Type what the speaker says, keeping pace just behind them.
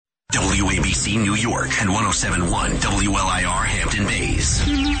WABC New York and 107.1 WLIR Hampton Bays.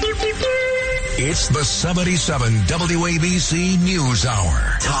 It's the 77 WABC News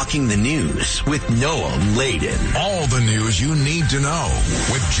Hour. Talking the news with Noam Laden. All the news you need to know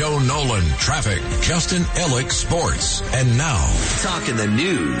with Joe Nolan, traffic, Justin Ellick, sports. And now, Talking the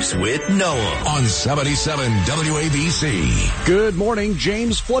news with Noam on 77 WABC. Good morning.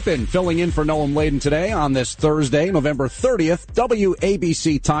 James Flippin filling in for Noam Laden today on this Thursday, November 30th.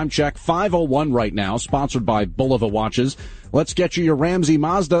 WABC time check 5:01 right now, sponsored by Bulova Watches. Let's get you your Ramsey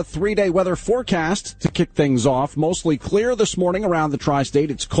Mazda 3-day weather forecast to kick things off. Mostly clear this morning around the tri-state.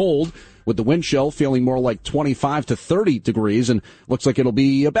 It's cold with the wind chill feeling more like 25 to 30 degrees, and looks like it'll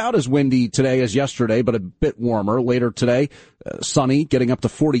be about as windy today as yesterday, but a bit warmer. Later today, sunny, getting up to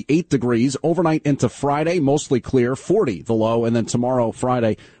 48 degrees. Overnight into Friday, mostly clear, 40 the low, and then tomorrow,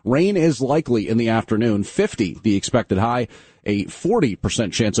 Friday, rain is likely in the afternoon, 50 the expected high. A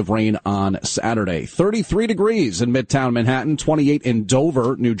 40% chance of rain on Saturday. 33 degrees in Midtown Manhattan, 28 in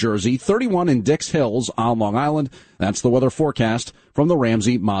Dover, New Jersey, 31 in Dix Hills on Long Island. That's the weather forecast from the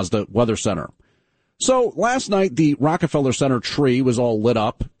Ramsey Mazda Weather Center. So last night, the Rockefeller Center tree was all lit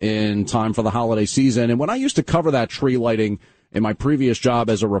up in time for the holiday season. And when I used to cover that tree lighting in my previous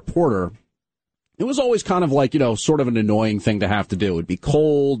job as a reporter, it was always kind of like, sort of an annoying thing to have to do. It'd be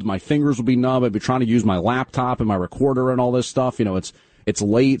cold. My fingers would be numb. I'd be trying to use my laptop and my recorder and all this stuff. It's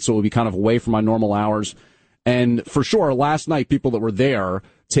late, so it would be kind of away from my normal hours. And for sure, last night, people that were there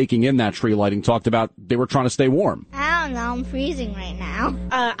taking in that tree lighting talked about they were trying to stay warm. I don't know. I'm freezing right now.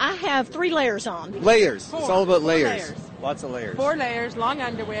 I have 3 layers on. Layers. Four. It's all about layers. 4 layers. Lots of layers. 4 layers, long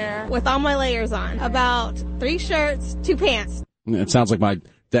underwear. With all my layers on. About 3 shirts, 2 pants. It sounds like my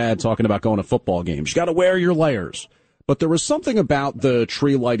dad talking about going to football games. You got to wear your layers. But there was something about the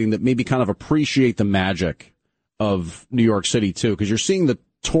tree lighting that made me kind of appreciate the magic of New York City, too, because you're seeing the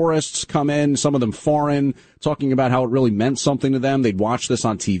tourists come in, some of them foreign, talking about how it really meant something to them. They'd watched this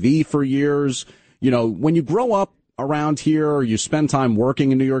on TV for years. When you grow up around here or you spend time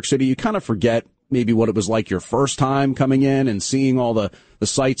working in New York City, you kind of forget maybe what it was like your first time coming in and seeing all the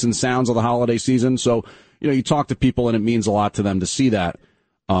sights and sounds of the holiday season. So, you talk to people and it means a lot to them to see that.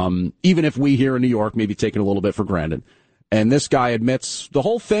 Even if we here in New York maybe take it a little bit for granted. And this guy admits the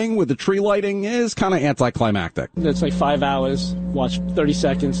whole thing with the tree lighting is kind of anticlimactic. It's like 5 hours, watch 30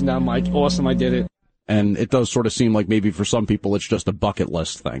 seconds, and I'm like, awesome, I did it. And it does sort of seem like maybe for some people it's just a bucket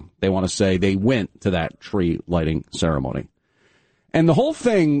list thing. They want to say they went to that tree lighting ceremony. And the whole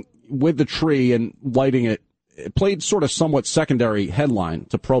thing with the tree and lighting it played sort of somewhat secondary headline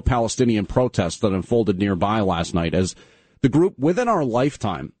to pro-Palestinian protests that unfolded nearby last night as the group Within Our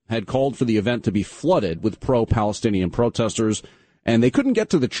Lifetime had called for the event to be flooded with pro-Palestinian protesters, and they couldn't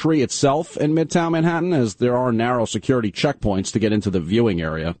get to the tree itself in Midtown Manhattan as there are narrow security checkpoints to get into the viewing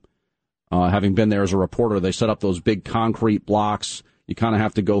area. Having been there as a reporter, they set up those big concrete blocks. You kind of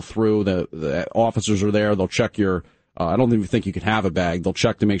have to go through. The officers are there. They'll check your I don't even think you could have a bag. They'll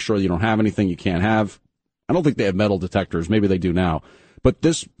check to make sure you don't have anything you can't have. I don't think they have metal detectors. Maybe they do now. But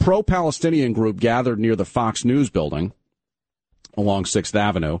this pro-Palestinian group gathered near the Fox News building along 6th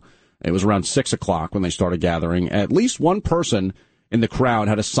Avenue. It was around 6 o'clock when they started gathering. At least one person in the crowd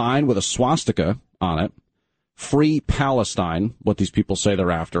had a sign with a swastika on it. Free Palestine, what these people say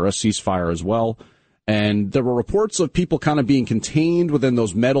they're after, a ceasefire as well. And there were reports of people kind of being contained within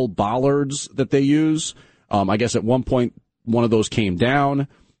those metal bollards that they use. I guess at one point, one of those came down.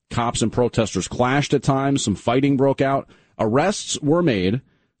 Cops and protesters clashed at times. Some fighting broke out. Arrests were made.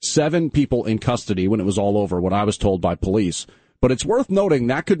 7 people in custody when it was all over, what I was told by police. But it's worth noting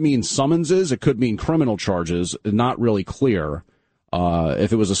that could mean summonses. It could mean criminal charges. Not really clear.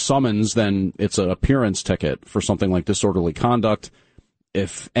 If it was a summons, then it's an appearance ticket for something like disorderly conduct.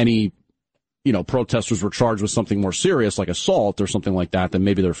 If any, protesters were charged with something more serious, like assault or something like that, then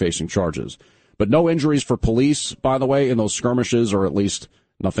maybe they're facing charges. But no injuries for police, by the way, in those skirmishes, or at least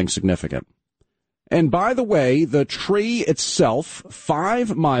nothing significant. And by the way, the tree itself,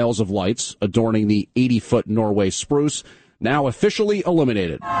 5 miles of lights adorning the 80-foot Norway spruce, now officially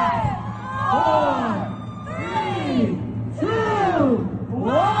illuminated. 5, 4, 3, 2,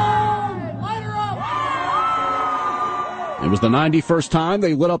 1. Light her up! It was the 91st time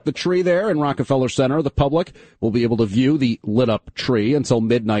they lit up the tree there in Rockefeller Center. The public will be able to view the lit-up tree until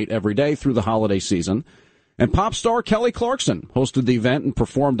midnight every day through the holiday season. And pop star Kelly Clarkson hosted the event and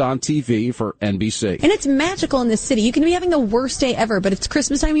performed on TV for NBC. And it's magical in this city. You can be having the worst day ever, but it's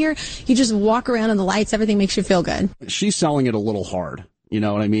Christmas time here. You just walk around in the lights. Everything makes you feel good. She's selling it a little hard. You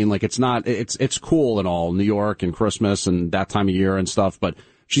know what I mean? Like, it's cool and all, New York and Christmas and that time of year and stuff, but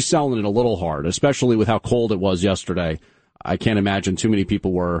she's selling it a little hard, especially with how cold it was yesterday. I can't imagine too many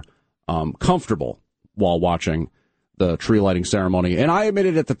people were comfortable while watching the tree lighting ceremony. And I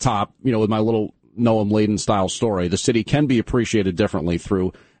admitted at the top, with my little Noam Laden style story, the city can be appreciated differently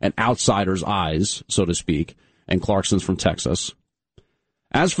through an outsider's eyes, so to speak. And Clarkson's from Texas.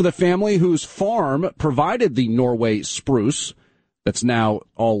 As for the family whose farm provided the Norway spruce that's now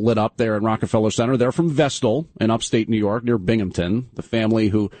all lit up there in Rockefeller Center, they're from Vestal in upstate New York near Binghamton. The family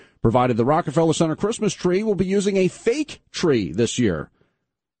who provided the Rockefeller Center Christmas tree will be using a fake tree this year.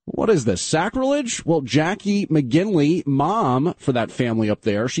 What is this, sacrilege? Well, Jackie McGinley, mom for that family up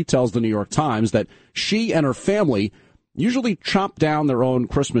there, she tells the New York Times that she and her family usually chop down their own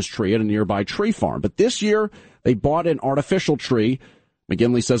Christmas tree at a nearby tree farm. But this year, they bought an artificial tree.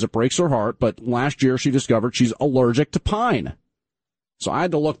 McGinley says it breaks her heart, but last year she discovered she's allergic to pine. So I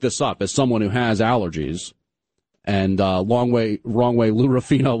had to look this up as someone who has allergies. And wrong way, Lou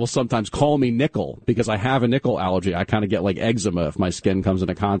Ruffino will sometimes call me nickel because I have a nickel allergy. I kind of get like eczema if my skin comes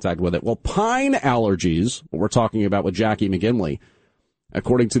into contact with it. Well, pine allergies, what we're talking about with Jackie McGinley,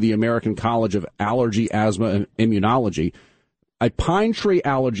 according to the American College of Allergy, Asthma, and Immunology, a pine tree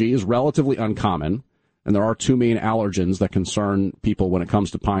allergy is relatively uncommon. And there are two main allergens that concern people when it comes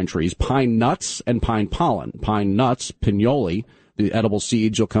to pine trees, pine nuts and pine pollen. Pine nuts, pignoli, the edible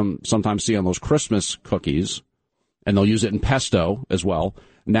seeds you'll sometimes see on those Christmas cookies, and they'll use it in pesto as well.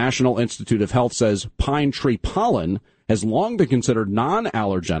 National Institute of Health says pine tree pollen has long been considered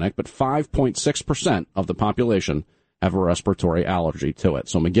non-allergenic, but 5.6% of the population have a respiratory allergy to it.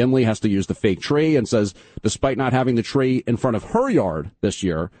 So McGinley has to use the fake tree and says despite not having the tree in front of her yard this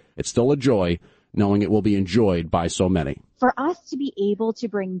year, it's still a joy knowing it will be enjoyed by so many. For us to be able to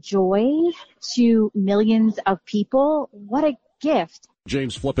bring joy to millions of people, what a gift.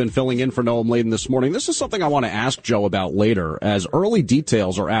 James Flippin filling in for Noam Laden this morning. This is something I want to ask Joe about later, as early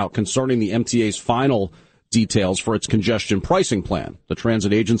details are out concerning the MTA's final details for its congestion pricing plan. The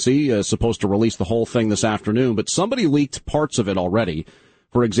transit agency is supposed to release the whole thing this afternoon, but somebody leaked parts of it already.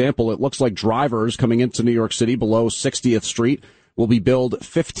 For example, it looks like drivers coming into New York City below 60th Street will be billed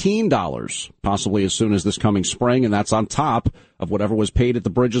 $15, possibly as soon as this coming spring, and that's on top of whatever was paid at the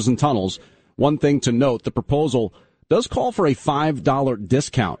bridges and tunnels. One thing to note, the proposal does call for a $5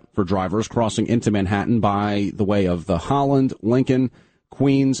 discount for drivers crossing into Manhattan by the way of the Holland, Lincoln,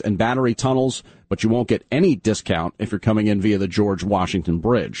 Queens, and Battery tunnels, but you won't get any discount if you're coming in via the George Washington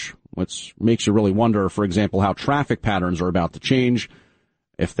Bridge, which makes you really wonder, for example, how traffic patterns are about to change,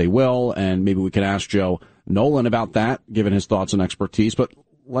 if they will, and maybe we can ask Joe Nolan about that, given his thoughts and expertise. But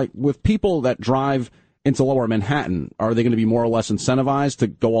like with people that drive into lower Manhattan, are they going to be more or less incentivized to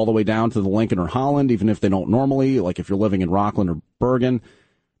go all the way down to the Lincoln or Holland, even if they don't normally, like if you're living in Rockland or Bergen?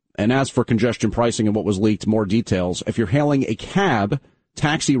 And as for congestion pricing and what was leaked, more details. If you're hailing a cab,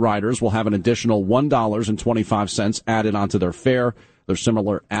 taxi riders will have an additional $1.25 added onto their fare. There's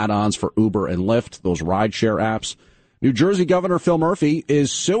similar add-ons for Uber and Lyft, those rideshare apps. New Jersey Governor Phil Murphy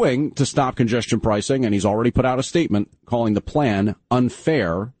is suing to stop congestion pricing, and he's already put out a statement calling the plan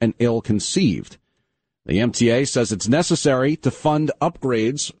unfair and ill-conceived. The MTA says it's necessary to fund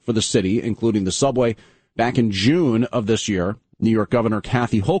upgrades for the city, including the subway. Back in June of this year, New York Governor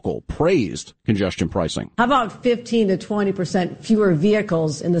Kathy Hochul praised congestion pricing. How about 15 to 20% fewer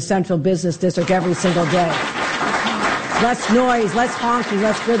vehicles in the central business district every single day? Less noise, less honking,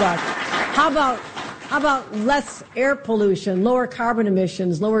 less gridlock. How about less air pollution, lower carbon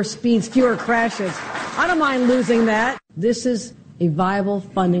emissions, lower speeds, fewer crashes? I don't mind losing that. This is a viable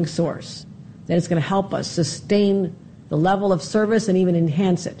funding source that is going to help us sustain the level of service and even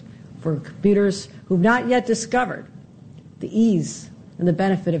enhance it for commuters who've not yet discovered the ease and the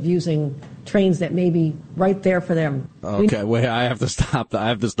benefit of using trains that may be right there for them. Okay, wait, I have to stop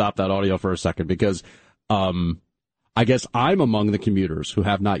that audio for a second because I guess I'm among the commuters who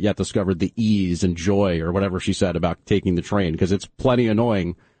have not yet discovered the ease and joy or whatever she said about taking the train, because it's plenty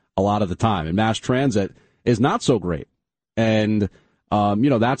annoying a lot of the time. And mass transit is not so great. And,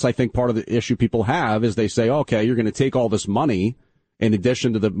 that's, I think, part of the issue people have is they say, okay, you're going to take all this money in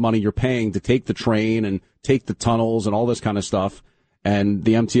addition to the money you're paying to take the train and take the tunnels and all this kind of stuff. And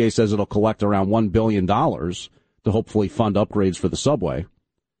the MTA says it'll collect around $1 billion to hopefully fund upgrades for the subway.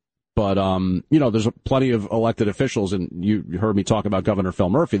 But, there's plenty of elected officials, and you heard me talk about Governor Phil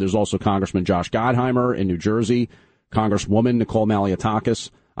Murphy. There's also Congressman Josh Gottheimer in New Jersey, Congresswoman Nicole Maliotakis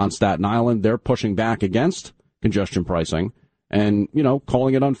on Staten Island. They're pushing back against congestion pricing and,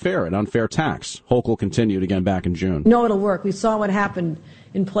 calling it unfair, an unfair tax. Hochul continued again back in June. No, it'll work. We saw what happened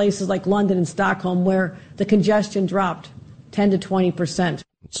in places like London and Stockholm where the congestion dropped 10 to 20%.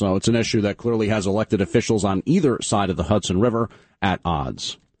 So it's an issue that clearly has elected officials on either side of the Hudson River at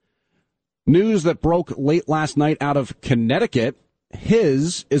odds. News that broke late last night out of Connecticut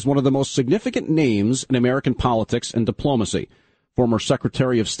his is one of the most significant names in American politics and diplomacy. Former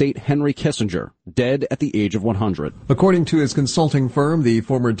Secretary of State Henry Kissinger, dead at the age of 100. According to his consulting firm, the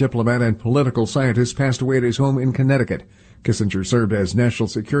former diplomat and political scientist passed away at his home in Connecticut. Kissinger served as National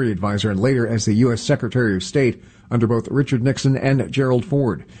Security Advisor and later as the U.S. Secretary of State under both Richard Nixon and Gerald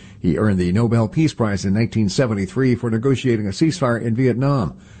Ford. He earned the Nobel Peace Prize in 1973 for negotiating a ceasefire in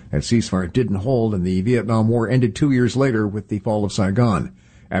Vietnam. That ceasefire didn't hold, and the Vietnam War ended 2 years later with the fall of Saigon.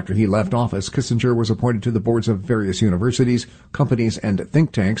 After he left office, Kissinger was appointed to the boards of various universities, companies, and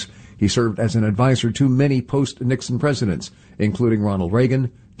think tanks. He served as an advisor to many post-Nixon presidents, including Ronald Reagan,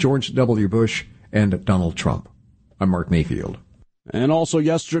 George W. Bush, and Donald Trump. I'm Mark Mayfield. And also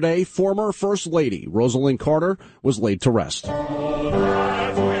yesterday, former First Lady Rosalind Carter was laid to rest.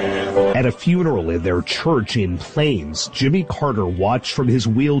 At a funeral in their church in Plains, Jimmy Carter watched from his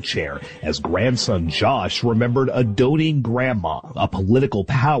wheelchair as grandson Josh remembered a doting grandma, a political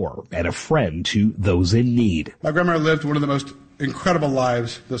power, and a friend to those in need. My grandmother lived one of the most incredible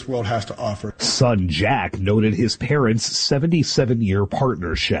lives this world has to offer. Son Jack noted his parents' 77-year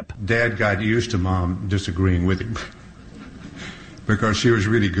partnership. Dad got used to Mom disagreeing with him because she was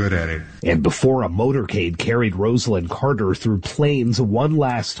really good at it. And before a motorcade carried Rosalind Carter through Plains one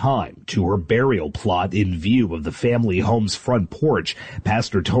last time to her burial plot in view of the family home's front porch,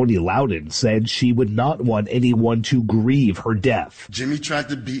 Pastor Tony Loudon said she would not want anyone to grieve her death. Jimmy tried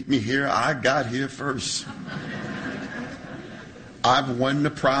to beat me here. I got here first. I've won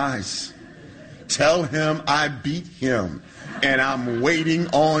the prize. Tell him I beat him, and I'm waiting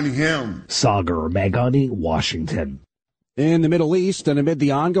on him. Sagar Magani, Washington. In the Middle East, and amid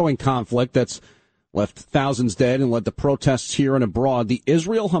the ongoing conflict that's left thousands dead and led to protests here and abroad, the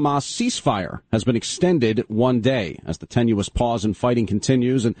Israel-Hamas ceasefire has been extended 1 day as the tenuous pause in fighting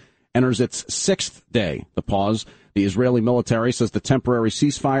continues and enters its 6th day. The pause, the Israeli military says the temporary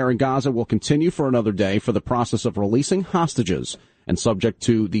ceasefire in Gaza will continue for another day for the process of releasing hostages and subject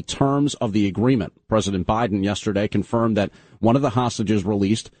to the terms of the agreement. President Biden yesterday confirmed that one of the hostages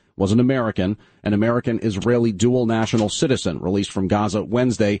released was an American-Israeli dual national citizen released from Gaza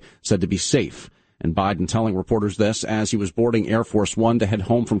Wednesday, said to be safe. And Biden telling reporters this as he was boarding Air Force One to head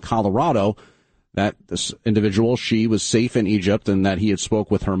home from Colorado, that this individual, she was safe in Egypt and that he had spoke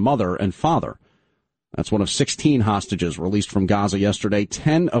with her mother and father. That's one of 16 hostages released from Gaza yesterday,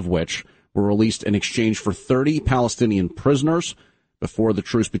 10 of which were released in exchange for 30 Palestinian prisoners before the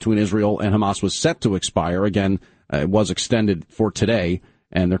truce between Israel and Hamas was set to expire. Again, it was extended for today.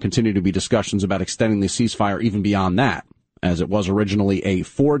 And there continue to be discussions about extending the ceasefire even beyond that, as it was originally a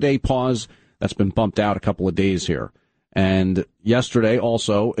 4-day pause that's been bumped out a couple of days here. And yesterday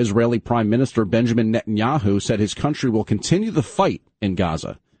also, Israeli Prime Minister Benjamin Netanyahu said his country will continue the fight in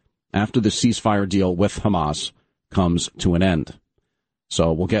Gaza after the ceasefire deal with Hamas comes to an end.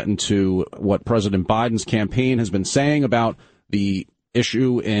 So we'll get into what President Biden's campaign has been saying about the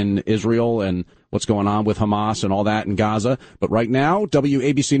issue in Israel and what's going on with Hamas and all that in Gaza. But right now,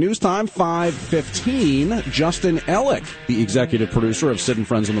 WABC News Time, 5:15. Justin Ellick, the executive producer of Sid and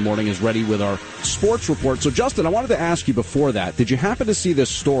Friends in the Morning, is ready with our sports report. So, Justin, I wanted to ask you before that, did you happen to see this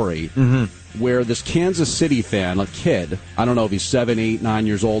story where this Kansas City fan, a kid, I don't know if he's 7, 8, 9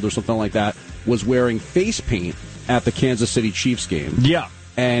 years old or something like that, was wearing face paint at the Kansas City Chiefs game? Yeah.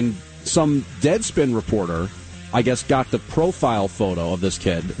 And some Deadspin reporter, I guess, got the profile photo of this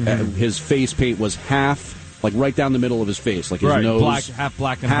kid. His face paint was half, like right down the middle of his face, like his nose. Half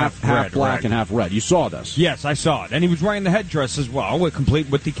black and half red. Half black and half red. You saw this? Yes, I saw it. And he was wearing the headdress as well, complete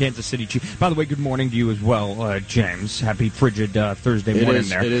with the Kansas City Chiefs. By the way, good morning to you as well, James. Happy frigid Thursday morning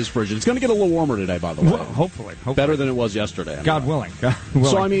there. It is frigid. It's going to get a little warmer today, by the way. Well, hopefully. Better than it was yesterday. Anyway. God willing.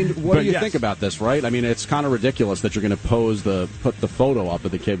 So, I mean, what do you think about this, right? I mean, it's kind of ridiculous that you're going to put the photo up of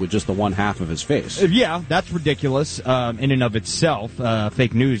the kid with just the one half of his face. Yeah, that's ridiculous in and of itself.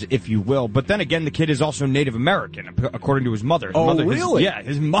 Fake news, if you will. But then again, the kid is also Native American, according to his mother. Really?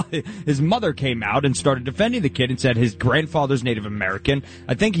 His mother came out and started defending the kid and said his grandfather's Native American.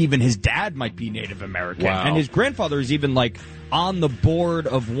 I think even his dad might be Native American. Wow. And his grandfather is even, on the board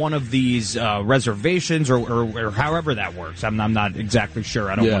of one of these reservations or however that works. I'm not exactly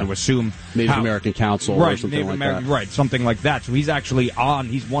sure. I don't want to assume. Native American Council or something like that. Right, something like that. So he's actually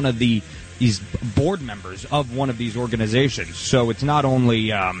he's one of he's board members of one of these organizations. So it's not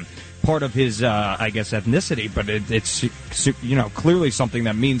only part of his, ethnicity, but it's clearly something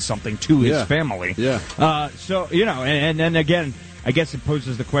that means something to his family. Yeah. And then again, I guess it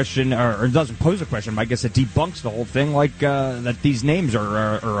poses the question, or it doesn't pose a question, but I guess it debunks the whole thing, that these names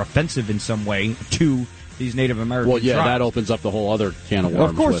are offensive in some way to these Native American Well, yeah, tribes. that opens up the whole other can of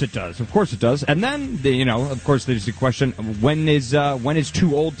worms. Of course it does. Of course it does. And then, of course, there's the question: when is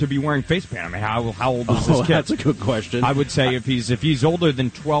too old to be wearing face paint? I mean, how old is this kid? That's a good question. I would say if he's older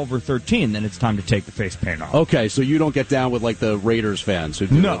than 12 or 13, then it's time to take the face paint off. Okay, so you don't get down with like the Raiders fans who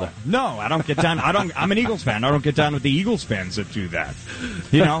do No, I don't get down. I'm an Eagles fan. I don't get down with the Eagles fans that do that.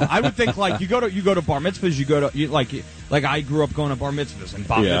 I would think like you go to bar mitzvahs. Like I grew up going to bar mitzvahs and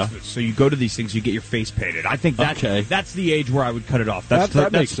bat mitzvahs. So you go to these things, you get your face painted. I think that's the age where I would cut it off.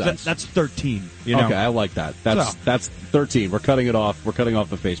 That makes sense. That's 13. Okay, I like that. That's 13. We're cutting it off. We're cutting off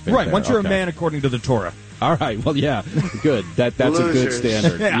the face paint. Right. There. Once you're a man according to the Torah. All right. Well, yeah. Good. That's a good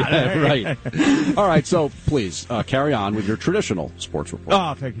standard. Yeah, right. All right. So please carry on with your traditional sports report.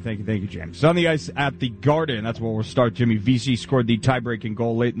 Oh, thank you, James. On the ice at the Garden, that's where we'll start. Jimmy VC scored the tie-breaking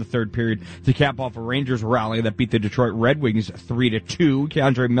goal late in the third period to cap off a Rangers rally that beat the Detroit Red Wings 3-2.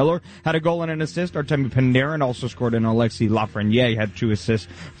 Keandre Miller had a goal and an assist. Artemi Panarin also scored, and Alexis Lafreniere had 2 assists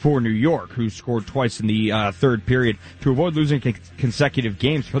for New York, who scored twice in the third period to avoid losing consecutive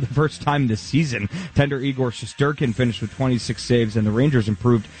games for the first time this season. Tender Igor Shesterkin finished with 26 saves, and the Rangers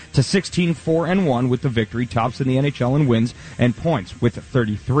improved to 16-4-1 with the victory, tops in the NHL in wins and points with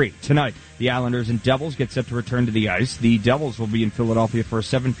 33. Tonight, the Islanders and Devils get set to return to the ice. The Devils will be in Philadelphia for a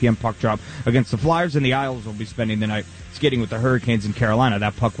 7 p.m. puck drop against the Flyers, and the Isles will be spending the night skating with the Hurricanes in Carolina.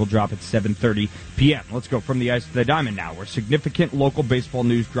 That puck will drop at 7:30 p.m. Let's go from the ice to the diamond now, where significant local baseball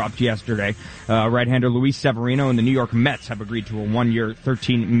news dropped yesterday. Right-hander Luis Severino and the New York Mets have agreed to a 1-year,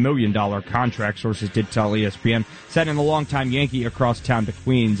 $13 million contract, sources did tell ESPN, sending the longtime Yankee across town to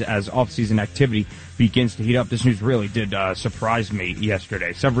Queens as off-season activity begins to heat up. This news really did surprise me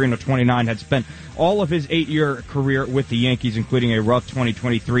yesterday. Severino, 29, had spent all of his 8-year career with the Yankees, including a rough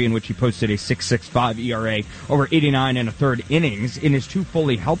 2023 in which he posted a 6.65 ERA over 89 and a third innings. In his 2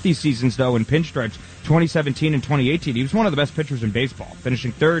 fully healthy seasons, though, in pinstripes, 2017 and 2018, he was one of the best pitchers in baseball,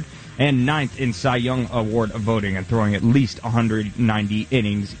 finishing 3rd and 9th in Cy Young Award voting and throwing at least 190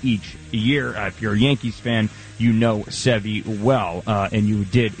 innings each year. If you're a Yankees fan, you know Sevy well, and you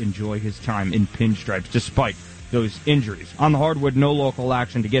did enjoy his time in pinstripes despite those injuries. On the hardwood, no local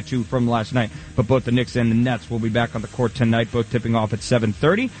action to get to from last night, but both the Knicks and the Nets will be back on the court tonight, both tipping off at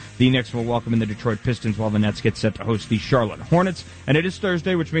 7:30. The Knicks will welcome in the Detroit Pistons while the Nets get set to host the Charlotte Hornets. And it is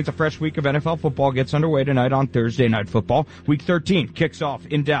Thursday, which means a fresh week of NFL football gets underway tonight on Thursday Night Football. Week 13 kicks off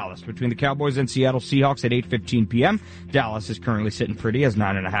in Dallas between the Cowboys and Seattle Seahawks at 8:15 p.m. Dallas is currently sitting pretty as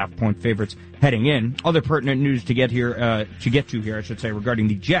 9.5-point favorites heading in. Other pertinent news to get to here, regarding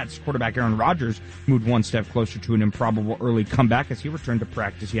the Jets. Quarterback Aaron Rodgers moved one step closer to an improbable early comeback as he returned to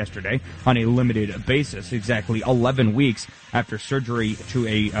practice yesterday on a limited basis, exactly 11 weeks after surgery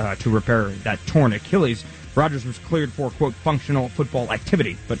to repair that torn Achilles. Rodgers was cleared for, quote, functional football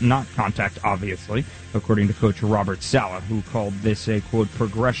activity, but not contact, obviously, according to Coach Robert Saleh, who called this a, quote,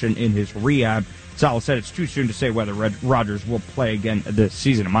 progression in his rehab. Saleh said it's too soon to say whether Rodgers will play again this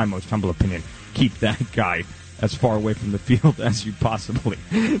season. In my most humble opinion, keep that guy as far away from the field as you possibly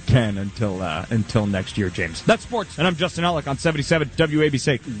can until next year, James. That's sports, and I'm Justin Ellick on 77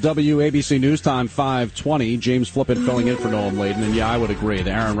 WABC. WABC News Time 5:20. James Flippin filling in for Noam Layden, and yeah, I would agree.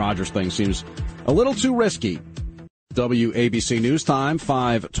 The Aaron Rodgers thing seems a little too risky. WABC News Time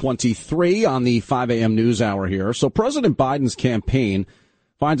 5:23 on the 5 a.m. news hour here. So President Biden's campaign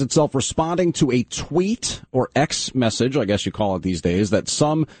finds itself responding to a tweet or X message, I guess you call it these days, that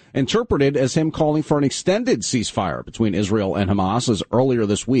some interpreted as him calling for an extended ceasefire between Israel and Hamas. As earlier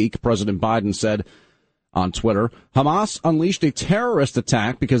this week, President Biden said on Twitter, Hamas unleashed a terrorist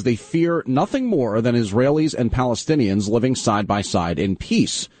attack because they fear nothing more than Israelis and Palestinians living side by side in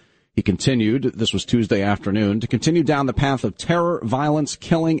peace. He continued, this was Tuesday afternoon, to continue down the path of terror, violence,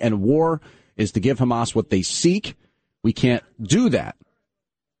 killing, and war is to give Hamas what they seek. We can't do that.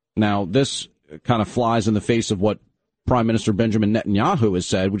 Now, this kind of flies in the face of what Prime Minister Benjamin Netanyahu has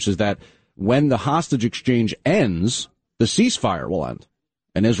said, which is that when the hostage exchange ends, the ceasefire will end,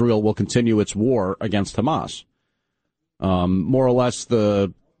 and Israel will continue its war against Hamas. More or less,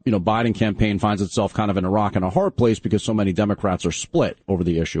 the Biden campaign finds itself kind of in a rock and a hard place because so many Democrats are split over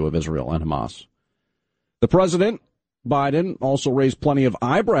the issue of Israel and Hamas. The president, Biden, also raised plenty of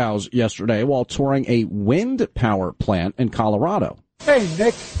eyebrows yesterday while touring a wind power plant in Colorado. Hey,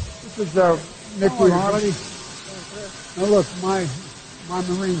 Nick. This is Nick Williams. Now, look, my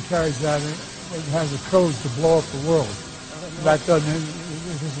Marine carries that. It has a code to blow up the world. That doesn't.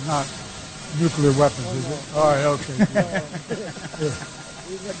 This is not nuclear weapons, is it? All right, okay.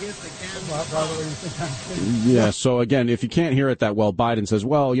 Yeah, so again, if you can't hear it that well, Biden says,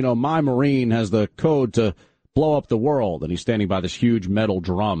 well, my Marine has the code to blow up the world. And he's standing by this huge metal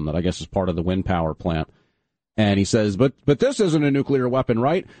drum that I guess is part of the wind power plant. And he says, but this isn't a nuclear weapon,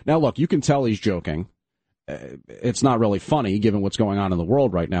 right? Now, look, you can tell he's joking. It's not really funny, given what's going on in the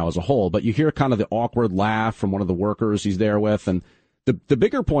world right now as a whole, but you hear kind of the awkward laugh from one of the workers he's there with. And the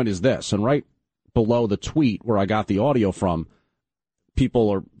bigger point is this, and right below the tweet where I got the audio from, people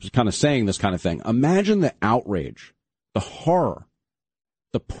are kind of saying this kind of thing. Imagine the outrage, the horror,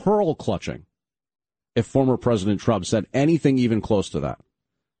 the pearl clutching if former President Trump said anything even close to that.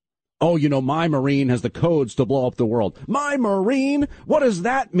 Oh, my Marine has the codes to blow up the world. My Marine? What does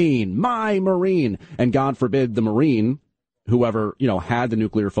that mean? My Marine. And God forbid the Marine, whoever, had the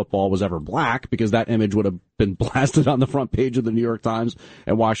nuclear football was ever black, because that image would have been blasted on the front page of the New York Times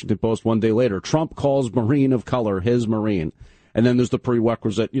and Washington Post one day later. Trump calls Marine of color his Marine. And then there's the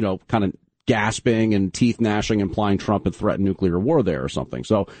prerequisite, kind of gasping and teeth gnashing, implying Trump had threatened nuclear war there or something.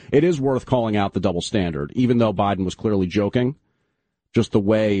 So it is worth calling out the double standard, even though Biden was clearly joking. Just the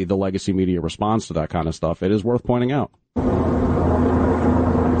way the legacy media responds to that kind of stuff, it is worth pointing out.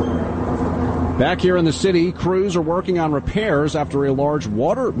 Back here in the city, crews are working on repairs after a large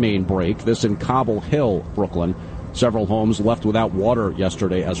water main break, this in Cobble Hill, Brooklyn. Several homes left without water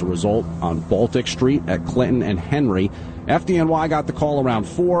yesterday as a result on Baltic Street at Clinton and Henry. FDNY got the call around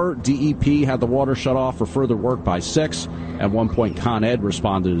 4. DEP had the water shut off for further work by 6. At one point, Con Ed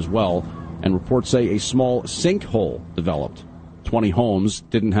responded as well. And reports say a small sinkhole developed. 20 homes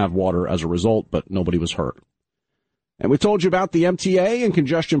didn't have water as a result, but nobody was hurt. And we told you about the MTA and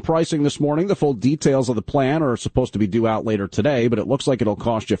congestion pricing this morning. The full details of the plan are supposed to be due out later today, but it looks like it'll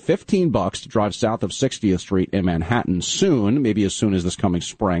cost you $15 to drive south of 60th Street in Manhattan soon, maybe as soon as this coming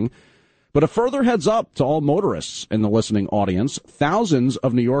spring. But a further heads up to all motorists in the listening audience, thousands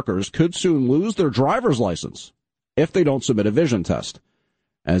of New Yorkers could soon lose their driver's license if they don't submit a vision test.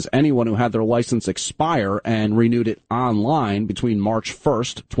 As anyone who had their license expire and renewed it online between March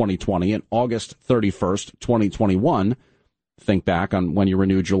 1st, 2020 and August 31st, 2021, think back on when you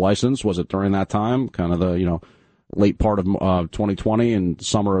renewed your license. Was it during that time, kind of the, late part of 2020 and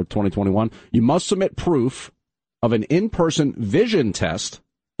summer of 2021? You must submit proof of an in-person vision test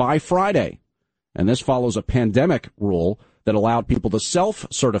by Friday. And this follows a pandemic rule that allowed people to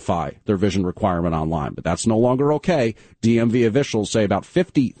self-certify their vision requirement online. But that's no longer okay. DMV officials say about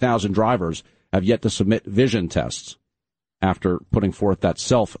 50,000 drivers have yet to submit vision tests. After putting forth that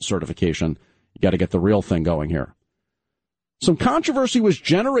self-certification, you got to get the real thing going here. Some controversy was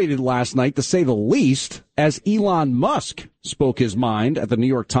generated last night, to say the least, as Elon Musk spoke his mind at the New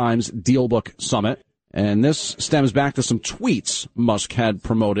York Times Dealbook Summit. And this stems back to some tweets Musk had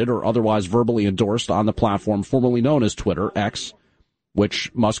promoted or otherwise verbally endorsed on the platform formerly known as Twitter, X,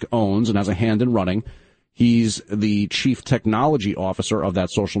 which Musk owns and has a hand in running. He's the chief technology officer of that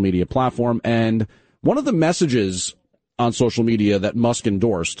social media platform. And one of the messages on social media that Musk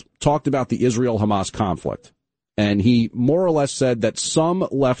endorsed talked about the Israel-Hamas conflict. And he more or less said that some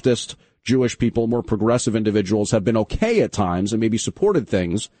leftist Jewish people, more progressive individuals, have been okay at times and maybe supported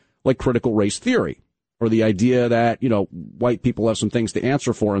things like critical race theory, or the idea that, white people have some things to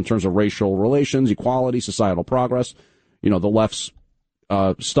answer for in terms of racial relations, equality, societal progress, the left's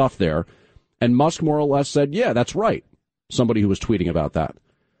stuff there. And Musk more or less said, yeah, that's right. Somebody who was tweeting about that.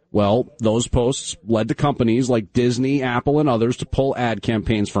 Well, those posts led to companies like Disney, Apple, and others to pull ad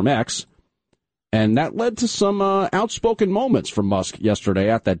campaigns from X. And that led to some outspoken moments from Musk yesterday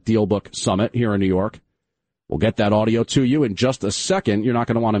at that Dealbook Summit here in New York. We'll get that audio to you in just a second. You're not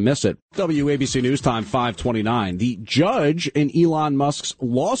going to want to miss it. WABC News Time 529. The judge in Elon Musk's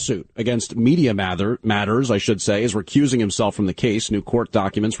lawsuit against Media Matters, is recusing himself from the case. New court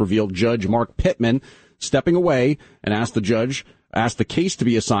documents revealed Judge Mark Pittman stepping away and asked the case to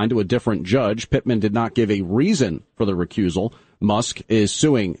be assigned to a different judge. Pittman did not give a reason for the recusal. Musk is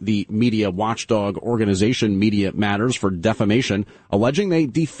suing the media watchdog organization Media Matters for defamation, alleging they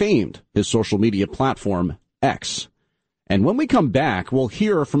defamed his social media platform, X. And when we come back, we'll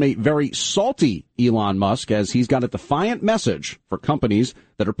hear from a very salty Elon Musk as he's got a defiant message for companies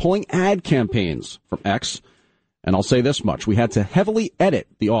that are pulling ad campaigns from X. And I'll say this much. We had to heavily edit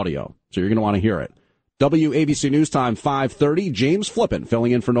the audio, so you're going to want to hear it. WABC News Time 5:30. James Flippin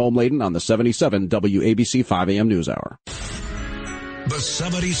filling in for Noam Laden on the 77 WABC 5 a.m. News Hour. The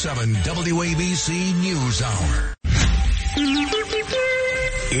 77 WABC News Hour.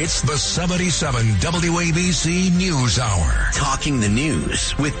 It's the 77 WABC News Hour. Talking the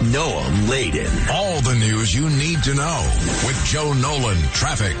news with Noam Laden. All the news you need to know with Joe Nolan,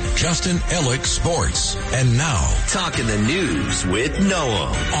 traffic, Justin Ellick, sports. And now, Talking the news with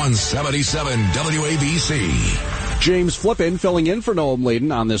Noam on 77 WABC. James Flippin filling in for Noam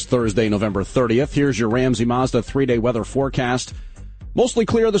Laden on this Thursday, November 30th. Here's your Ramsey Mazda 3-day weather forecast. Mostly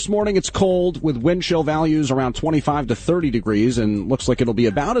clear this morning. It's cold with wind chill values around 25 to 30 degrees, and looks like it'll be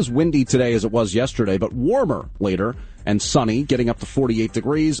about as windy today as it was yesterday, but warmer later and sunny, getting up to 48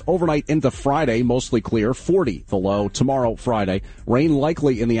 degrees. Overnight into Friday, mostly clear, 40 the low. Tomorrow, Friday, rain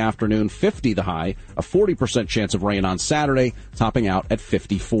likely in the afternoon, 50 the high. A 40% chance of rain on Saturday, topping out at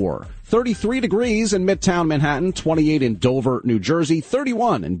 54. 33 degrees in Midtown Manhattan, 28 in Dover, New Jersey,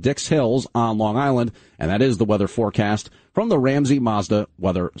 31 in Dix Hills on Long Island, and that is the weather forecast from the Ramsey Mazda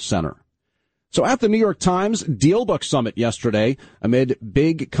Weather Center. So at the New York Times Dealbook Summit yesterday, amid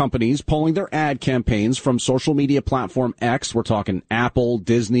big companies pulling their ad campaigns from social media platform X, we're talking Apple,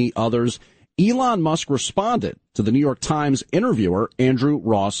 Disney, others, Elon Musk responded to the New York Times interviewer Andrew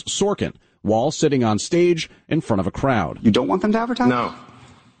Ross Sorkin while sitting on stage in front of a crowd. You don't want them to advertise? No.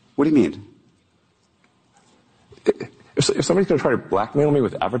 What do you mean? If somebody's going to try to blackmail me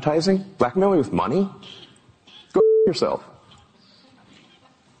with advertising, blackmail me with money, go yourself.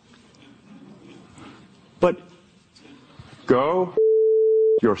 But go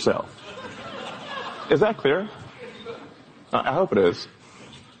yourself. Is that clear? I hope it is.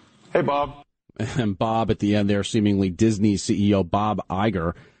 Hey, Bob. And Bob at the end there, seemingly Disney CEO Bob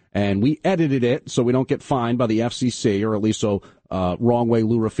Iger. And we edited it so we don't get fined by the FCC, or at least so Wrong Way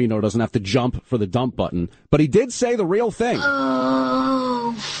Lou Rufino doesn't have to jump for the dump button. But he did say the real thing.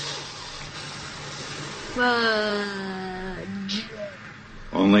 Oh, fudge.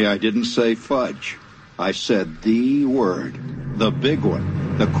 Only I didn't say fudge. I said the word, the big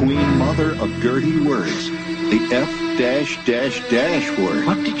one, the queen mother of dirty words, the F-dash-dash-dash word.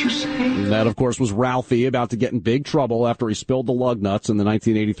 What did you say? And that, of course, was Ralphie about to get in big trouble after he spilled the lug nuts in the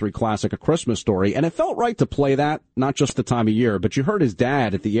 1983 classic A Christmas Story. And it felt right to play that, not just the time of year, but you heard his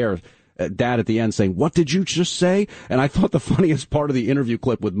dad at the end saying, "What did you just say?" And I thought the funniest part of the interview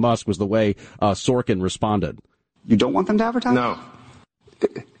clip with Musk was the way Sorkin responded. You don't want them to advertise? No.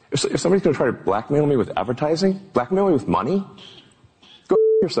 If somebody's going to try to blackmail me with advertising, blackmail me with money, go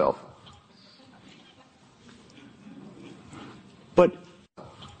yourself. But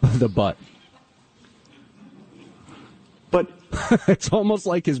the butt. But it's almost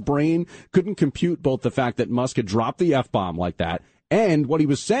like his brain couldn't compute both the fact that Musk had dropped the F-bomb like that and what he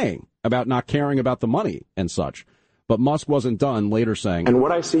was saying about not caring about the money and such. But Musk wasn't done, later saying, and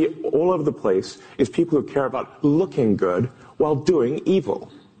what I see all over the place is people who care about looking good while doing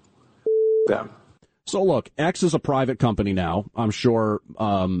evil. Them. So look, X is a private company now. I'm sure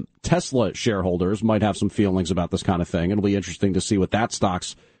Tesla shareholders might have some feelings about this kind of thing. It'll be interesting to see what that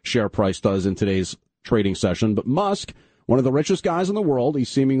stock's share price does in today's trading session. But Musk, one of the richest guys in the world, he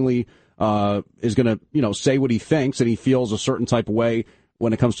seemingly is going to, say what he thinks, and he feels a certain type of way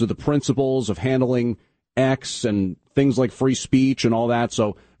when it comes to the principles of handling X and things like free speech and all that.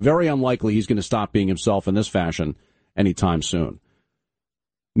 So very unlikely he's going to stop being himself in this fashion anytime soon.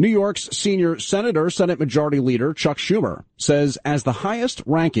 New York's senior senator, Senate Majority Leader Chuck Schumer, says as the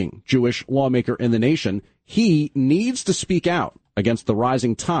highest-ranking Jewish lawmaker in the nation, he needs to speak out against the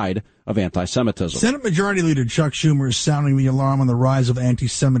rising tide of anti-Semitism. Senate Majority Leader Chuck Schumer is sounding the alarm on the rise of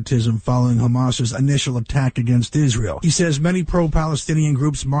anti-Semitism following Hamas's initial attack against Israel. He says many pro-Palestinian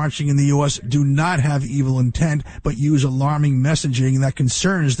groups marching in the U.S. do not have evil intent, but use alarming messaging that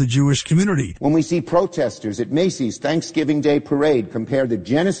concerns the Jewish community. When we see protesters at Macy's Thanksgiving Day parade compare the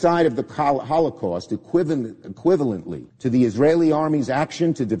genocide of the Holocaust equivalently to the Israeli army's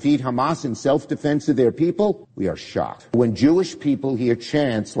action to defeat Hamas in self-defense of their people, we are shocked. When Jewish people hear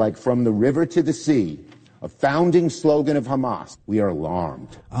chants like "From the river to the sea," a founding slogan of Hamas, we are alarmed.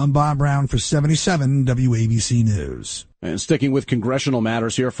 I'm Bob Brown for 77 WABC News. And sticking with congressional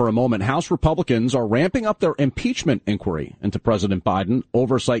matters here for a moment, House Republicans are ramping up their impeachment inquiry into President Biden.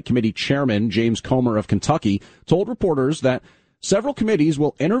 Oversight Committee Chairman James Comer of Kentucky told reporters that several committees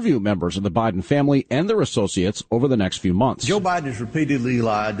will interview members of the Biden family and their associates over the next few months. Joe Biden has repeatedly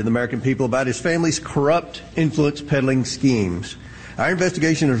lied to the American people about his family's corrupt influence peddling schemes. Our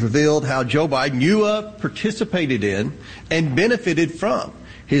investigation has revealed how Joe Biden knew of, participated in, and benefited from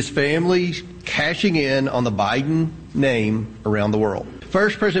his family cashing in on the Biden name around the world.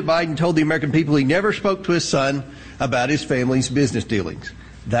 First, President Biden told the American people he never spoke to his son about his family's business dealings.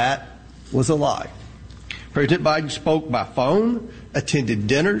 That was a lie. President Biden spoke by phone, attended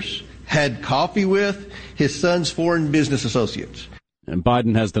dinners, had coffee with his son's foreign business associates. And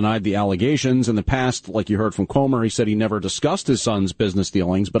Biden has denied the allegations. In the past, like you heard from Comer, he said he never discussed his son's business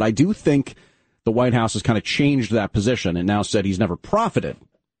dealings. But I do think the White House has kind of changed that position and now said he's never profited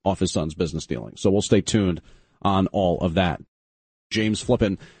off his son's business dealings. So we'll stay tuned on all of that. James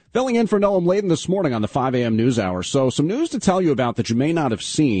Flippin filling in for Noam Laden this morning on the 5 a.m. News Hour. So some news to tell you about that you may not have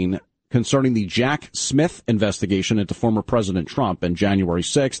seen. concerning the Jack Smith investigation into former President Trump and January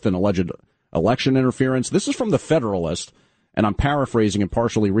 6th and alleged election interference. This is from the Federalist, and I'm paraphrasing and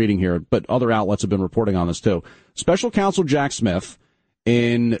partially reading here, but other outlets have been reporting on this too. Special Counsel Jack Smith,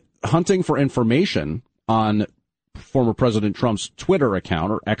 in hunting for information on former President Trump's Twitter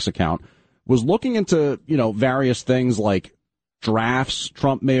account or X account, was looking into, various things like drafts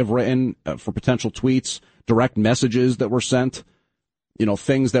Trump may have written for potential tweets, direct messages that were sent,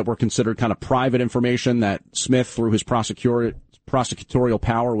 things that were considered kind of private information that Smith, through his prosecutorial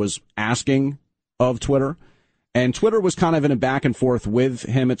power, was asking of Twitter. And Twitter was kind of in a back and forth with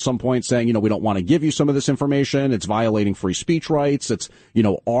him at some point saying, we don't want to give you some of this information. It's violating free speech rights. It's,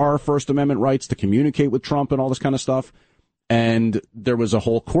 our First Amendment rights to communicate with Trump and all this kind of stuff. And there was a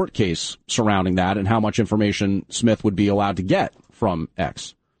whole court case surrounding that and how much information Smith would be allowed to get from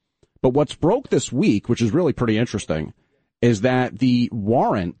X. But what's broke this week, which is really pretty interesting, is that the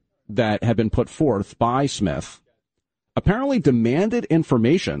warrant that had been put forth by Smith apparently demanded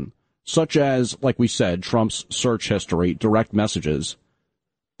information such as, like we said, Trump's search history, direct messages,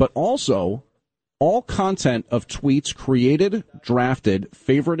 but also all content of tweets created, drafted,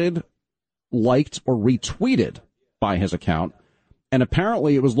 favorited, liked, or retweeted by his account. And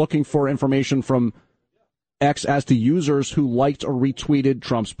apparently it was looking for information from X as to users who liked or retweeted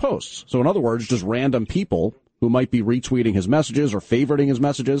Trump's posts. So in other words, just random people who might be retweeting his messages or favoriting his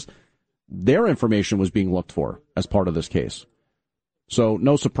messages, their information was being looked for as part of this case. So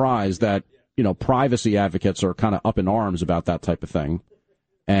no surprise that, privacy advocates are kind of up in arms about that type of thing.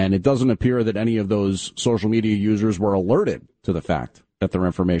 And it doesn't appear that any of those social media users were alerted to the fact that their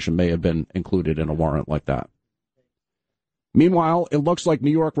information may have been included in a warrant like that. Meanwhile, it looks like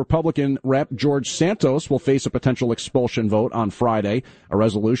New York Republican Rep. George Santos will face a potential expulsion vote on Friday, a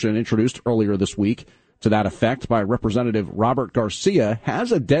resolution introduced earlier this week to that effect by Representative Robert Garcia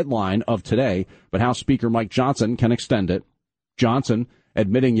has a deadline of today, but House Speaker Mike Johnson can extend it. Johnson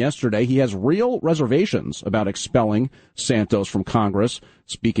admitting yesterday he has real reservations about expelling Santos from Congress.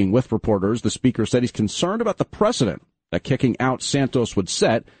 Speaking with reporters, the speaker said he's concerned about the precedent that kicking out Santos would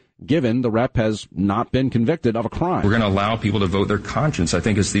set, given the rep has not been convicted of a crime. We're going to allow people to vote their conscience. I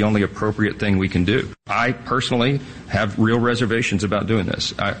think it's the only appropriate thing we can do. I personally have real reservations about doing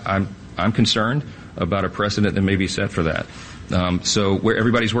this. I'm concerned about a precedent that may be set for that. So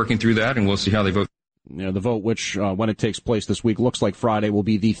everybody's working through that, and we'll see how they vote. The vote, which when it takes place this week, looks like Friday, will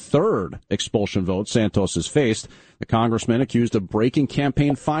be the third expulsion vote Santos has faced. The congressman accused of breaking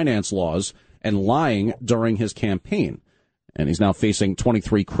campaign finance laws and lying during his campaign. And he's now facing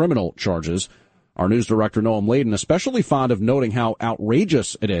 23 criminal charges. Our news director, Noam Laden, especially fond of noting how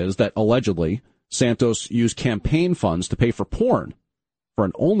outrageous it is that allegedly Santos used campaign funds to pay for porn for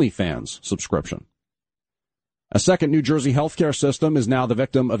an OnlyFans subscription. A second New Jersey healthcare system is now the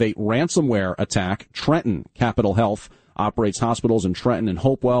victim of a ransomware attack. Trenton Capital Health operates hospitals in Trenton and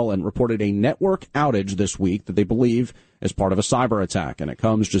Hopewell and reported a network outage this week that they believe is part of a cyber attack. And it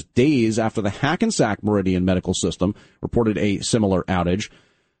comes just days after the Hackensack Meridian Medical System reported a similar outage.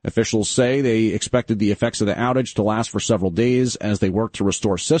 Officials say they expected the effects of the outage to last for several days as they work to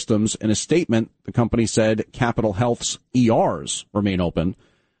restore systems. In a statement, the company said Capital Health's ERs remain open.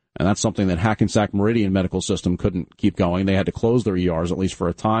 And that's something that Hackensack Meridian Medical System couldn't keep going. They had to close their ERs, at least for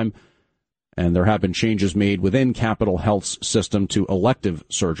a time. And there have been changes made within Capital Health's system to elective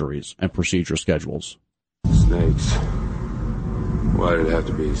surgeries and procedure schedules. Snakes. Why did it have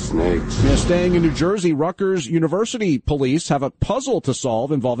to be snakes? Yeah, staying in New Jersey, Rutgers University police have a puzzle to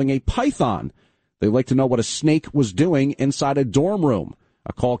solve involving a python. They'd like to know what a snake was doing inside a dorm room.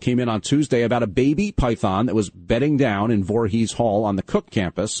 A call came in on Tuesday about a baby python that was bedding down in Voorhees Hall on the Cook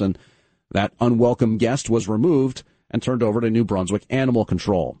campus, and that unwelcome guest was removed and turned over to New Brunswick Animal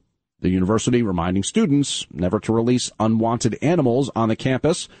Control. The university reminding students never to release unwanted animals on the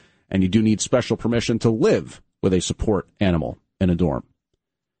campus, and you do need special permission to live with a support animal in a dorm.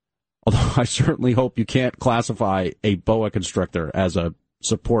 Although I certainly hope you can't classify a boa constrictor as a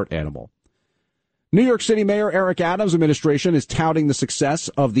support animal. New York City Mayor Eric Adams' administration is touting the success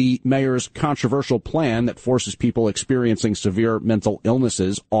of the mayor's controversial plan that forces people experiencing severe mental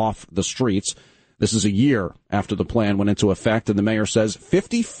illnesses off the streets. This is a year after the plan went into effect, and the mayor says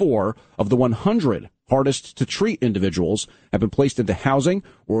 54 of the 100 hardest to treat individuals have been placed into housing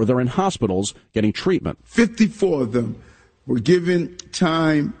or they're in hospitals getting treatment. 54 of them were given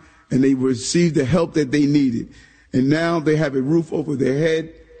time and they received the help that they needed. And now they have a roof over their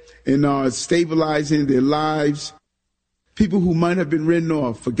head and are stabilizing their lives. People who might have been written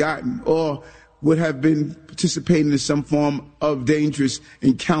off, forgotten, or would have been participating in some form of dangerous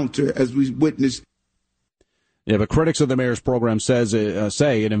encounter as we witnessed. Yeah, but critics of the mayor's program say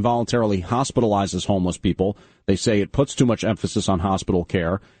it involuntarily hospitalizes homeless people. They say it puts too much emphasis on hospital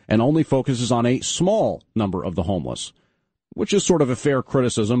care and only focuses on a small number of the homeless, which is sort of a fair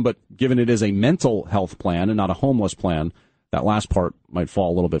criticism, but given it is a mental health plan and not a homeless plan, that last part might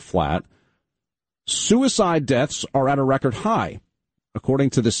fall a little bit flat. Suicide deaths are at a record high.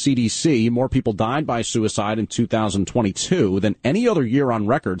 According to the CDC, more people died by suicide in 2022 than any other year on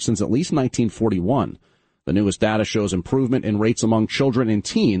record since at least 1941. The newest data shows improvement in rates among children and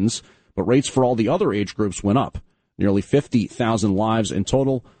teens, but rates for all the other age groups went up. Nearly 50,000 lives in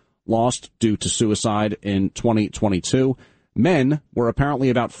total lost due to suicide in 2022. Men were apparently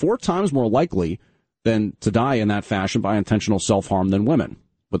about 4 times more likely than to die in that fashion by intentional self-harm than women,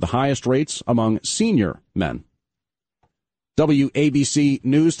 with the highest rates among senior men. WABC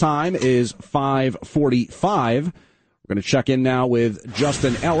News Time is 5:45. We're going to check in now with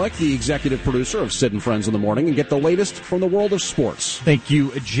Justin Ellick, the executive producer of Sid and Friends in the Morning, and get the latest from the world of sports. Thank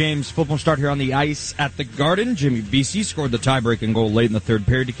you, James. Football start here on the ice at the Garden. Jimmy Vesey scored the tie-breaking goal late in the third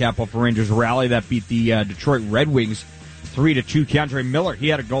period to cap off a Rangers rally that beat the Detroit Red Wings 3-2. Keandre Miller, he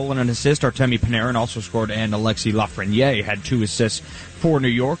had a goal and an assist. Artemi Panarin also scored, and Alexis Lafreniere had 2 assists for New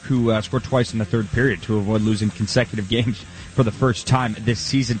York, who scored twice in the third period to avoid losing consecutive games for the first time this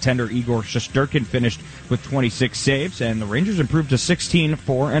season. Tender Igor Shesterkin finished with 26 saves, and the Rangers improved to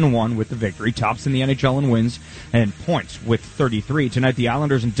 16-4-1 with the victory. Tops in the NHL in wins and points with 33. Tonight, the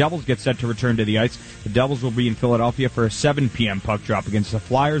Islanders and Devils get set to return to the ice. The Devils will be in Philadelphia for a 7 p.m. puck drop against the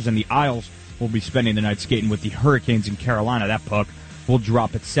Flyers, and the Isles will be spending the night skating with the Hurricanes in Carolina. That puck will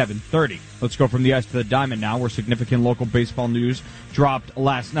drop at 7:30. Let's go from the ice to the diamond now, where significant local baseball news dropped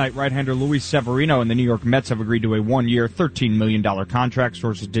last night. Right-hander Luis Severino and the New York Mets have agreed to a 1-year, $13 million contract,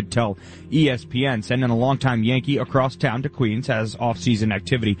 sources did tell ESPN, sending a longtime Yankee across town to Queens as off-season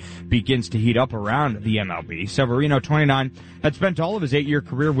activity begins to heat up around the MLB. Severino, 29, had spent all of his 8-year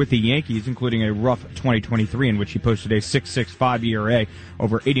career with the Yankees, including a rough 2023 in which he posted a 6.65 ERA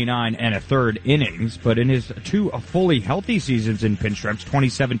over 89 and a third innings. But in his 2 fully healthy seasons in pinstripes,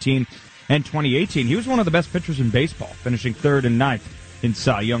 2017 and 2018, he was one of the best pitchers in baseball, finishing 3rd and 9th in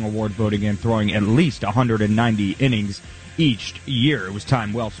Cy Young Award voting and throwing at least 190 innings each year. It was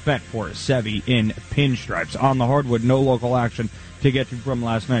time well spent for Sevy in pinstripes. On the hardwood, no local action to get to from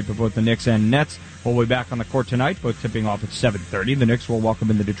last night, but both the Knicks and Nets will be back on the court tonight, both tipping off at 7:30. The Knicks will welcome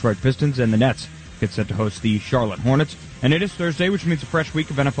in the Detroit Pistons, and the Nets get set to host the Charlotte Hornets. And it is Thursday, which means a fresh week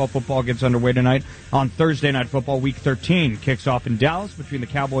of NFL football gets underway tonight. On Thursday Night Football, Week 13 kicks off in Dallas between the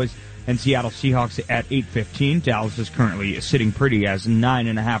Cowboys and Seattle Seahawks at 8:15. Dallas is currently sitting pretty as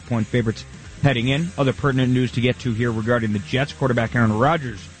 9.5-point favorites heading in. Other pertinent news to get to here regarding the Jets. Quarterback Aaron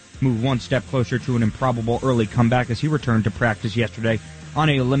Rodgers moved one step closer to an improbable early comeback as he returned to practice yesterday on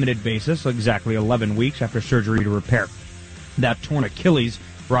a limited basis, exactly 11 weeks after surgery to repair that torn Achilles.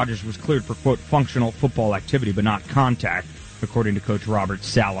 Rodgers was cleared for, quote, functional football activity, but not contact, according to Coach Robert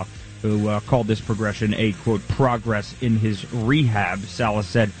Saleh, who called this progression a, quote, progress in his rehab. Saleh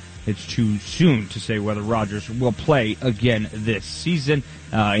said it's too soon to say whether Rodgers will play again this season.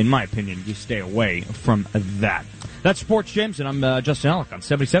 In my opinion, you stay away from that. That's Sports, James, and I'm Justin Ellick on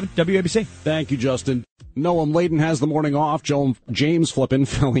 77 WABC. Thank you, Justin. Noam Layden has the morning off. James Flippin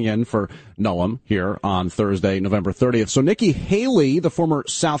filling in for Noam here on Thursday, November 30th. So Nikki Haley, the former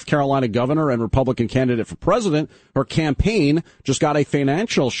South Carolina governor and Republican candidate for president, her campaign just got a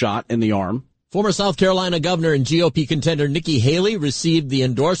financial shot in the arm. Former South Carolina governor and GOP contender Nikki Haley received the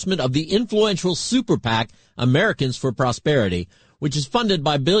endorsement of the influential super PAC Americans for Prosperity, which is funded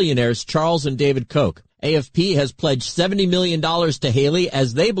by billionaires Charles and David Koch. AFP has pledged $70 million to Haley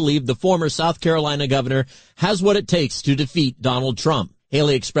as they believe the former South Carolina governor has what it takes to defeat Donald Trump.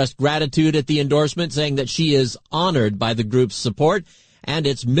 Haley expressed gratitude at the endorsement, saying that she is honored by the group's support and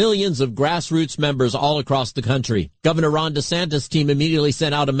its millions of grassroots members all across the country. Governor Ron DeSantis' team immediately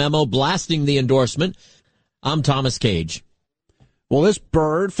sent out a memo blasting the endorsement. I'm Thomas Cage. Well, this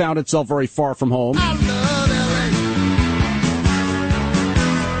bird found itself very far from home.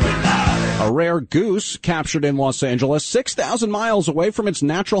 A rare goose captured in Los Angeles, 6,000 miles away from its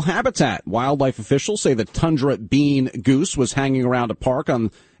natural habitat. Wildlife officials say the tundra bean goose was hanging around a park on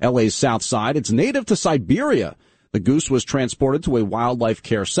LA's south side. It's native to Siberia. The goose was transported to a wildlife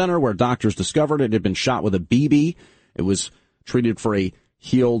care center where doctors discovered it had been shot with a BB. It was treated for a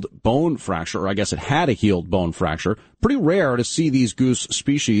healed bone fracture, or I guess it had a healed bone fracture. Pretty rare to see these goose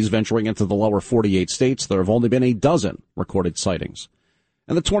species venturing into the lower 48 states. There have only been a dozen recorded sightings.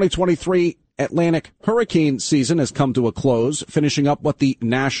 And the 2023 Atlantic hurricane season has come to a close, finishing up what the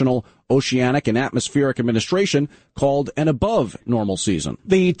National Oceanic and Atmospheric Administration called an above normal season.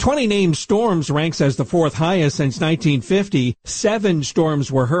 The 20 named storms ranks as the fourth highest since 1950. 7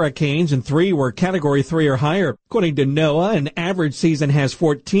 storms were hurricanes and 3 were Category 3 or higher. According to NOAA, an average season has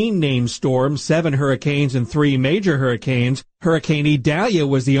 14 named storms, 7 hurricanes and 3 major hurricanes. Hurricane Idalia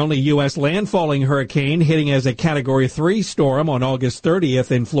was the only U.S. landfalling hurricane, hitting as a Category 3 storm on August 30th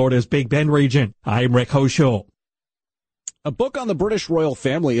in Florida's Big Bend region. I'm Rick Hoschel. A book on the British royal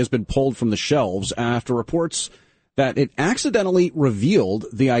family has been pulled from the shelves after reports that it accidentally revealed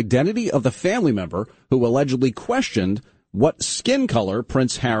the identity of the family member who allegedly questioned what skin color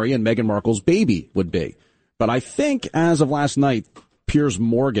Prince Harry and Meghan Markle's baby would be. But I think as of last night, Piers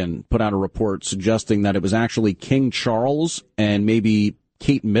Morgan put out a report suggesting that it was actually King Charles and maybe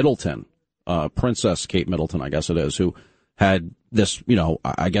Kate Middleton, Princess Kate Middleton, I guess it is, who had this,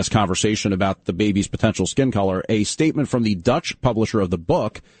 I guess, conversation about the baby's potential skin color. A statement from the Dutch publisher of the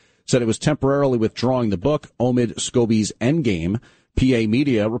book said it was temporarily withdrawing the book, Omid Scobie's Endgame. PA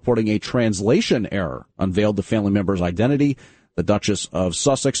Media, reporting a translation error, unveiled the family member's identity. The Duchess of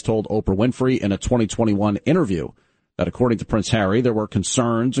Sussex told Oprah Winfrey in a 2021 interview that according to Prince Harry, there were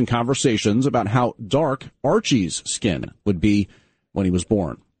concerns and conversations about how dark Archie's skin would be when he was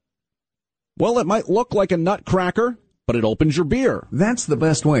born. Well, it might look like a nutcracker, but it opens your beer. That's the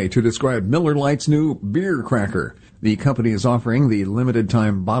best way to describe Miller Lite's new beer cracker. The company is offering the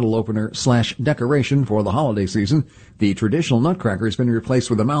limited-time bottle opener/decoration for the holiday season. The traditional nutcracker has been replaced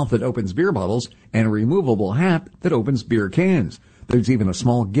with a mouth that opens beer bottles and a removable hat that opens beer cans. There's even a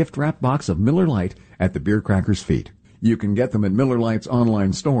small gift wrap box of Miller Lite at the beer cracker's feet. You can get them at Miller Lite's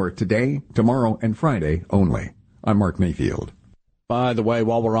online store today, tomorrow, and Friday only. I'm Mark Mayfield. By the way,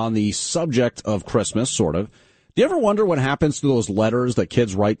 while we're on the subject of Christmas, sort of, do you ever wonder what happens to those letters that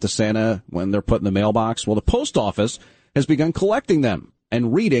kids write to Santa when they're put in the mailbox? Well, the post office has begun collecting them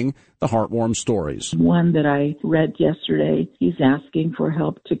and reading the heartwarming stories. One that I read yesterday, he's asking for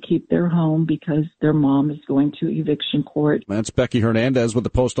help to keep their home because their mom is going to eviction court. That's Becky Hernandez with the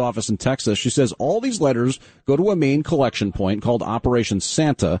post office in Texas. She says all these letters go to a main collection point called Operation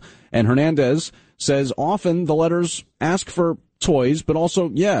Santa, and Hernandez says often the letters ask for toys, but also,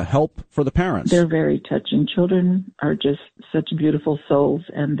 help for the parents. They're very touching. Children are just such beautiful souls,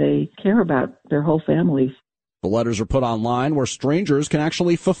 and they care about their whole families. The letters are put online where strangers can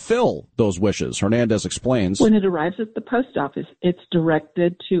actually fulfill those wishes. Hernandez explains. When it arrives at the post office, it's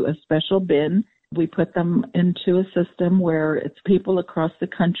directed to a special bin. We put them into a system where it's people across the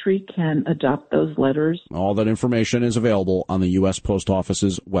country can adopt those letters. All that information is available on the U.S. Post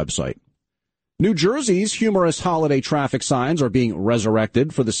Office's website. New Jersey's humorous holiday traffic signs are being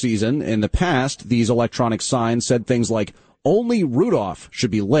resurrected for the season. In the past, these electronic signs said things like, only Rudolph should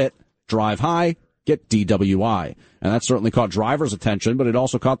be lit, drive high, get DWI. And that certainly caught drivers' attention, but it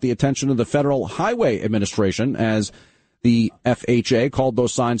also caught the attention of the Federal Highway Administration as the FHA called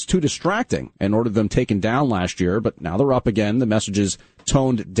those signs too distracting and ordered them taken down last year. But now they're up again. The message is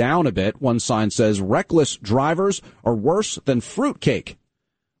toned down a bit. One sign says, reckless drivers are worse than fruitcake,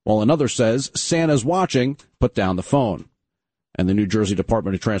 while another says, Santa's watching, put down the phone. And the New Jersey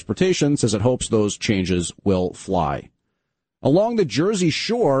Department of Transportation says it hopes those changes will fly. Along the Jersey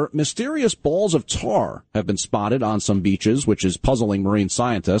shore, mysterious balls of tar have been spotted on some beaches, which is puzzling marine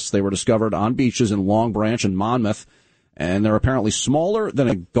scientists. They were discovered on beaches in Long Branch and Monmouth, and they're apparently smaller than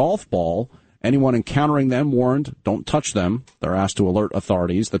a golf ball. Anyone encountering them warned, don't touch them. They're asked to alert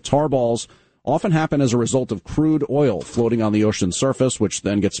authorities. The tar balls often happen as a result of crude oil floating on the ocean surface, which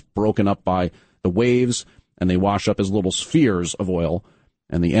then gets broken up by the waves, and they wash up as little spheres of oil.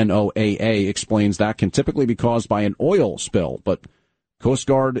 And the NOAA explains that can typically be caused by an oil spill. But Coast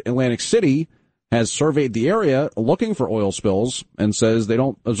Guard Atlantic City has surveyed the area looking for oil spills and says they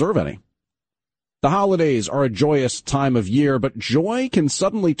don't observe any. The holidays are a joyous time of year, but joy can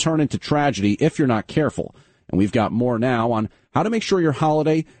suddenly turn into tragedy if you're not careful. And we've got more now on how to make sure your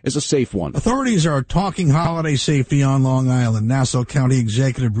holiday is a safe one. Authorities are talking holiday safety on Long Island. Nassau County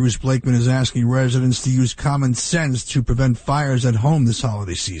Executive Bruce Blakeman is asking residents to use common sense to prevent fires at home this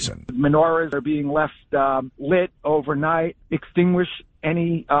holiday season. Menorahs are being left lit overnight. Extinguish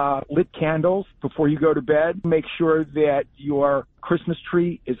any lit candles before you go to bed. Make sure that your Christmas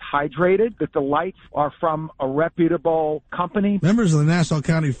tree is hydrated, that the lights are from a reputable company. Members of the Nassau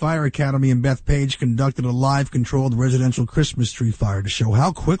County Fire Academy in Bethpage conducted a live controlled residential Christmas tree fire to show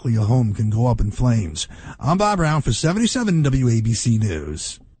how quickly a home can go up in flames. I'm Bob Brown for 77 WABC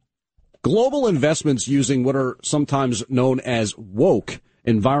News. Global investments using what are sometimes known as woke,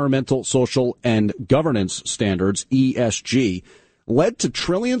 environmental, social, and governance standards, ESG, led to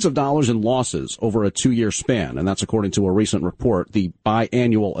trillions of dollars in losses over a 2-year span. And that's according to a recent report. The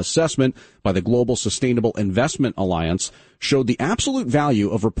biannual assessment by the Global Sustainable Investment Alliance showed the absolute value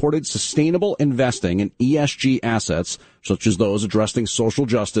of reported sustainable investing in ESG assets, such as those addressing social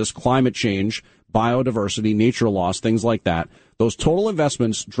justice, climate change, biodiversity, nature loss, things like that. Those total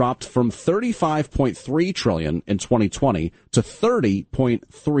investments dropped from $35.3 trillion in 2020 to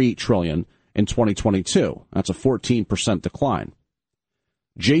 $30.3 trillion in 2022. That's a 14% decline.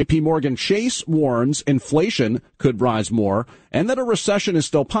 JP Morgan Chase warns inflation could rise more and that a recession is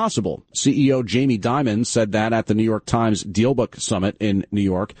still possible. CEO Jamie Dimon said that at the New York Times Dealbook Summit in New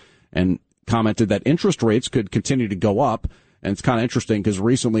York and commented that interest rates could continue to go up. And it's kind of interesting because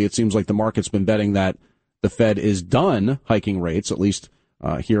recently it seems like the market's been betting that the Fed is done hiking rates, at least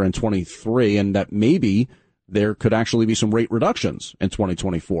here in 23, and that maybe there could actually be some rate reductions in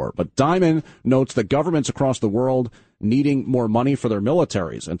 2024. But Dimon notes that governments across the world needing more money for their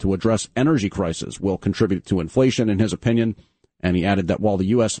militaries and to address energy crisis will contribute to inflation, in his opinion. And he added that while the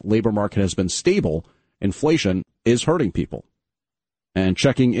U.S. labor market has been stable, inflation is hurting people. And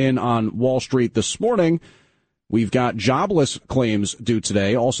checking in on Wall Street this morning, we've got jobless claims due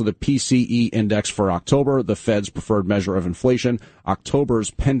today. Also, the PCE index for October, the Fed's preferred measure of inflation. October's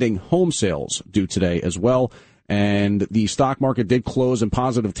pending home sales due today as well. And the stock market did close in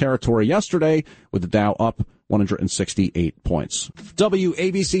positive territory yesterday with the Dow up 168 points.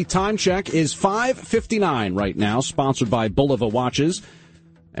 WABC time check is 5:59 right now, sponsored by Bulova Watches.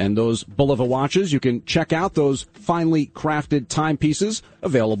 And those Bulova watches, you can check out those finely crafted timepieces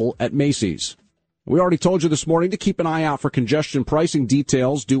available at Macy's. We already told you this morning to keep an eye out for congestion pricing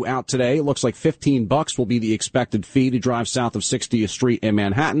details due out today. It looks like $15 will be the expected fee to drive south of 60th Street in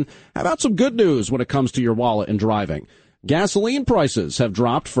Manhattan. How about some good news when it comes to your wallet and driving? Gasoline prices have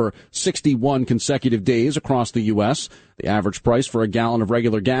dropped for 61 consecutive days across the U.S. The average price for a gallon of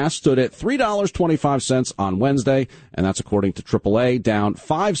regular gas stood at $3.25 on Wednesday, and that's according to AAA, down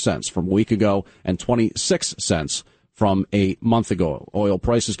 5 cents from a week ago and 26 cents from a month ago. Oil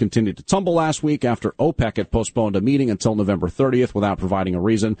prices continued to tumble last week after OPEC had postponed a meeting until November 30th without providing a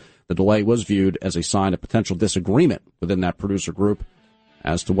reason. The delay was viewed as a sign of potential disagreement within that producer group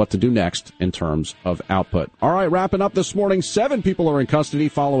as to what to do next in terms of output. All right, wrapping up this morning, 7 people are in custody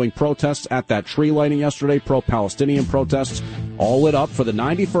following protests at that tree lighting yesterday, pro-Palestinian protests, all lit up for the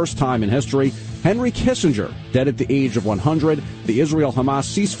 91st time in history. Henry Kissinger, dead at the age of 100. The Israel-Hamas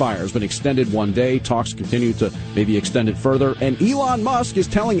ceasefire has been extended 1 day. Talks continue to maybe extend it further. And Elon Musk is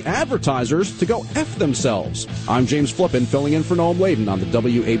telling advertisers to go F themselves. I'm James Flippin, filling in for Noam Layden on the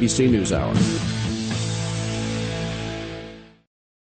WABC NewsHour.